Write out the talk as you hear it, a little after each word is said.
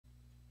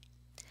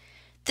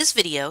This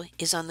video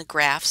is on the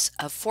graphs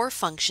of four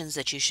functions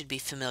that you should be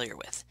familiar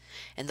with,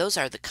 and those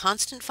are the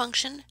constant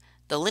function,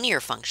 the linear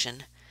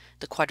function,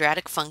 the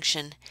quadratic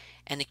function,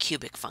 and the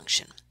cubic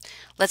function.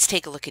 Let's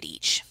take a look at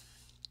each.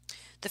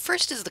 The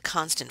first is the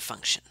constant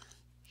function,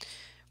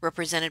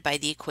 represented by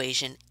the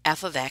equation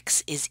f of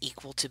x is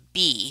equal to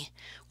b,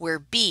 where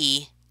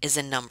b is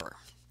a number.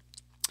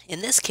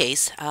 In this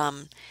case,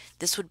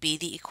 this would be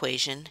the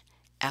equation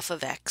f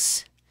of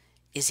x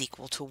is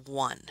equal to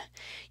 1.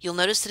 You'll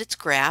notice that its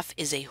graph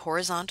is a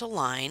horizontal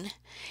line,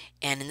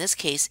 and in this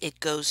case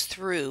it goes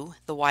through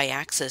the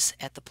y-axis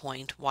at the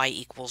point y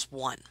equals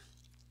 1.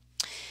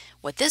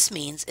 What this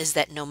means is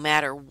that no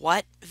matter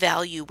what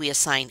value we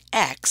assign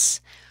x,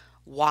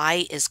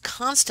 y is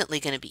constantly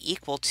going to be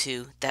equal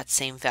to that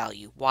same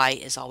value. Y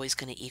is always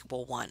going to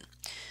equal 1.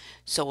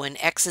 So when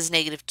x is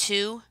negative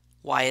 2,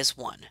 y is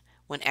 1.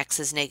 When x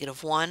is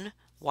negative 1,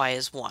 y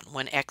is 1.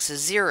 When x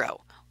is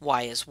 0,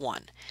 y is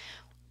 1.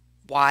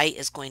 Y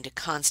is going to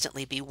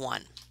constantly be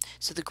 1.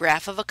 So the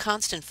graph of a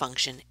constant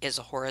function is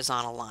a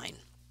horizontal line.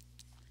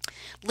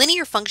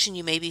 Linear function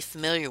you may be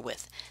familiar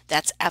with.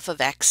 That's f of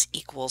x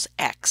equals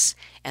x,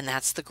 and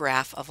that's the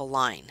graph of a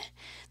line.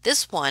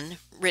 This one,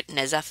 written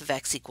as f of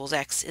x equals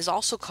x, is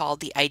also called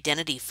the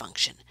identity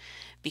function,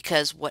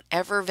 because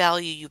whatever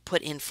value you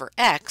put in for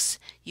x,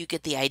 you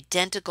get the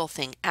identical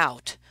thing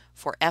out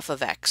for f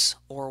of x,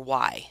 or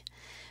y.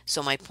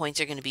 So my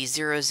points are going to be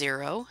 0,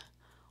 0,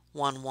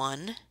 1,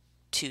 1,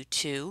 2,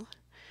 2,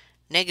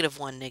 negative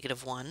 1,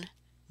 negative 1,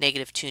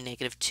 negative 2,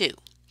 negative 2.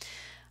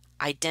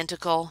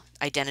 Identical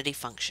identity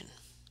function.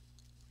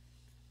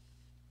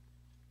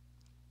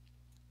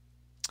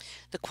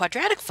 The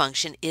quadratic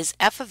function is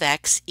f of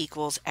x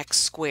equals x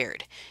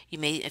squared. You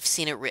may have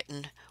seen it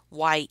written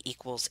y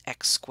equals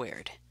x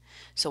squared.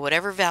 So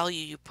whatever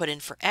value you put in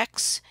for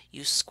x,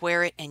 you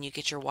square it and you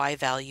get your y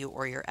value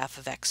or your f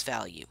of x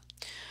value.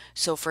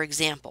 So for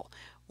example,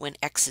 when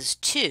x is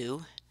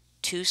 2,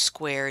 2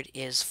 squared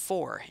is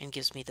 4 and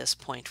gives me this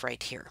point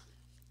right here.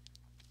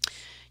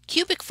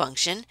 Cubic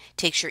function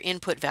takes your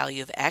input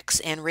value of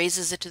x and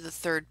raises it to the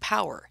third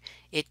power.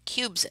 It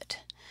cubes it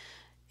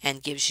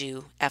and gives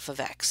you f of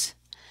x.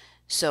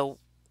 So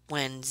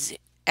when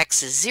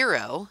x is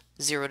 0,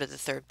 0 to the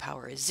third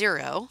power is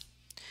 0.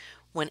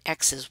 When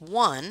x is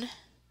 1,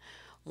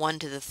 1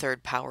 to the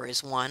third power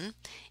is 1.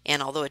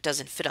 And although it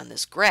doesn't fit on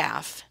this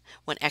graph,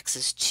 when x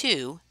is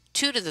 2,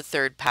 2 to the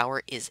third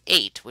power is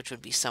 8, which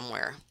would be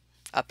somewhere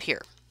up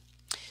here.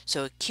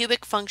 So a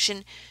cubic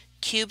function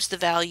cubes the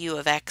value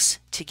of x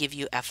to give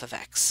you f of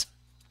x.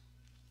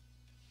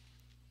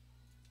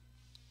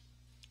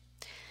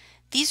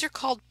 These are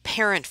called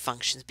parent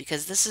functions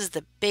because this is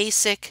the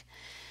basic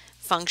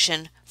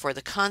function for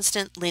the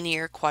constant,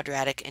 linear,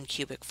 quadratic, and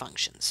cubic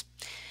functions.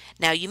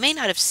 Now you may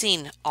not have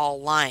seen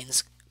all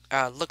lines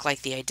look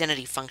like the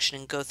identity function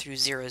and go through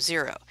 0,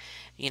 0.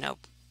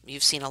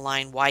 You've seen a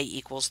line y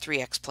equals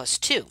 3x plus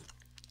 2.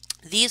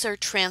 These are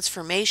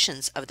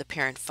transformations of the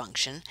parent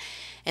function,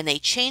 and they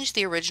change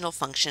the original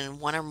function in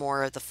one or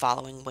more of the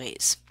following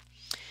ways.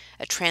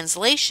 A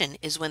translation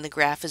is when the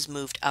graph is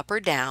moved up or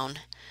down,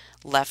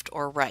 left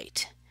or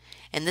right.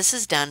 And this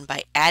is done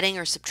by adding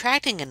or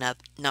subtracting a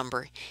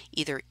number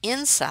either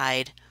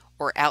inside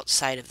or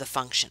outside of the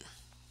function.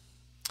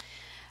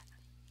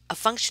 A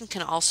function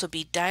can also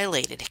be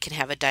dilated. It can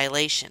have a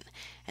dilation,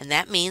 and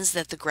that means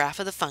that the graph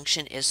of the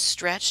function is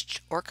stretched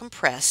or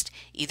compressed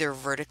either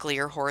vertically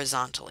or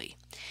horizontally.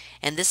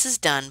 And this is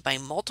done by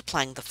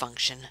multiplying the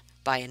function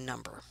by a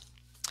number.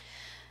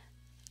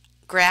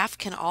 Graph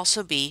can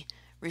also be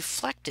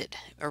reflected,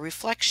 a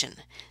reflection.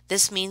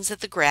 This means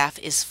that the graph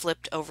is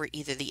flipped over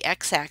either the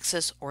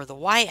x-axis or the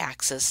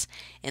y-axis,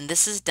 and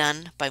this is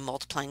done by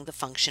multiplying the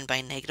function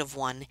by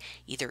 -1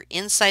 either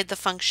inside the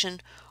function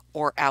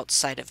or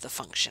outside of the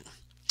function.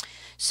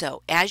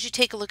 So as you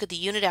take a look at the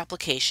unit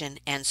application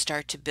and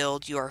start to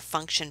build your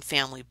function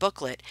family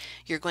booklet,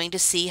 you're going to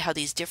see how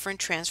these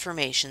different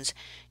transformations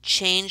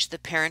change the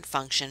parent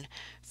function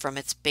from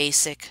its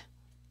basic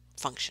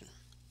function.